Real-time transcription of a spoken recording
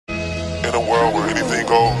In a world where anything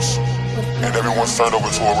goes, and everyone's turned over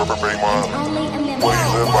to a reprobate mind, what do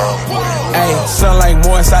you live by? Ayy, something like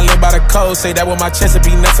Morris, I live by the code. Say that with my chest, it'd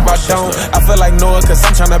be nuts if I don't. I feel like Noah, cause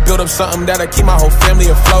I'm tryna build up something that'll keep my whole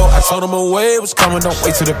family afloat. I told them a wave was coming, don't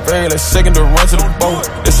wait till the very last second to run to the boat.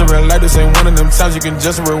 It's a real life, this ain't one of them times you can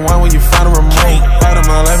just rewind when you find a remote. Part of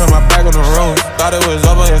my life and my back on the road. Thought it was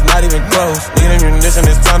over, it's not even close. Need ammunition,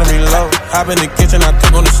 it's time to reload. Hop in the kitchen, I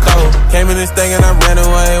cook on the stove. Came in this thing and I ran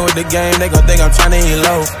away with the game. They gon' think I'm tryna eat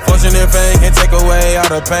low. Fortune and fame can take away all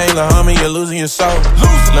the pain. Lil' homie, you're losing your soul.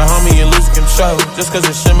 Lil' homie, you're losing control. Just cause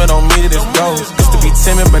it's shimmer don't mean that it's gold. Used to be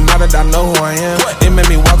timid, but now that I know who I am, it made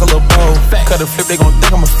me walk a little bold. Cut a flip, they gon'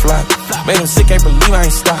 think I'm a flop. Made them sick, can't believe I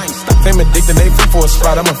ain't stopped. Fame addicted, they free for a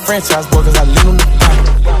spot. I'm a franchise boy cause I lean on the pot.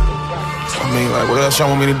 I mean, like, what else y'all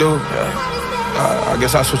want me to do? I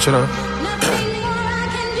guess I'll switch it up.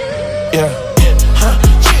 Yeah.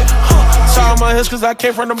 Saw my hits cause I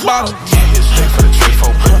came from the bottom.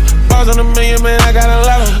 Bars on a million, man, I got a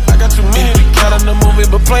lot of them. I got too many to count on the movie,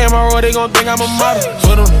 but playing my role, they gon' think I'm a model.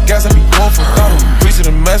 Put on the gas, I be going for throttle. Preach to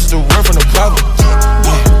the message, the word from the Bible.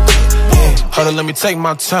 Hold on, let me take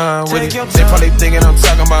my time with it. They probably thinking I'm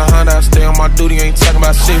talking about Honda. I stay on my duty, ain't talking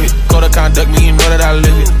about Civic. Code of conduct, me, you know that I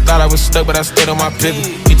live it. Thought I was stuck, but I stayed on my pivot.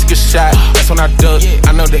 He took a shot, that's when I ducked.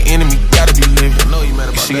 I know the enemy gotta be living.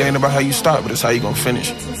 You see, it ain't about how you start, but it's how you gon'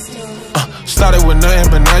 finish. Started with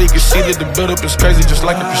nothing, but now you can see that the build-up is crazy, just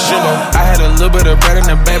like a crescendo. I had a little bit of bread in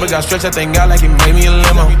the bank, but got stretched that thing out like it made me a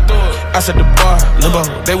limo. I set the bar, limbo,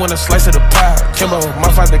 they want a slice of the pie. Kimbo,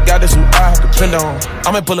 my father got this who I depend on.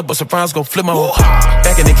 I'ma pull up, but surprise, go flip mode.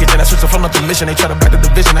 Back in the kitchen, I switched from up the mission. They try to back the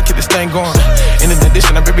division, I keep this thing going. In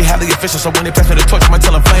addition, I'm very highly efficient, so when they pass me the torch, I might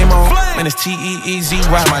tell them flame on. Man, it's Teezy,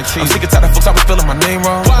 right? I'm sick and tired of folks, I was spelling my name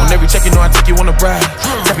wrong. On every check, you know I take you on a ride.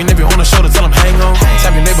 Tap your neighbor on the shoulder, tell him hang on.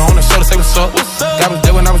 Tap your neighbor on the shoulder, say what's up. God was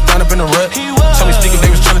there when I was down up in the rut. Told me speak if they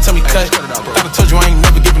was trying to tell me cut. Thought I told you I ain't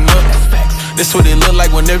never giving up. This what it look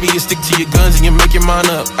like whenever you stick to your guns and you make your mind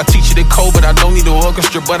up. I teach you the code, but I don't need the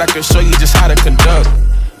orchestra, but I can show you just how to conduct.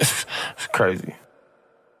 It's crazy.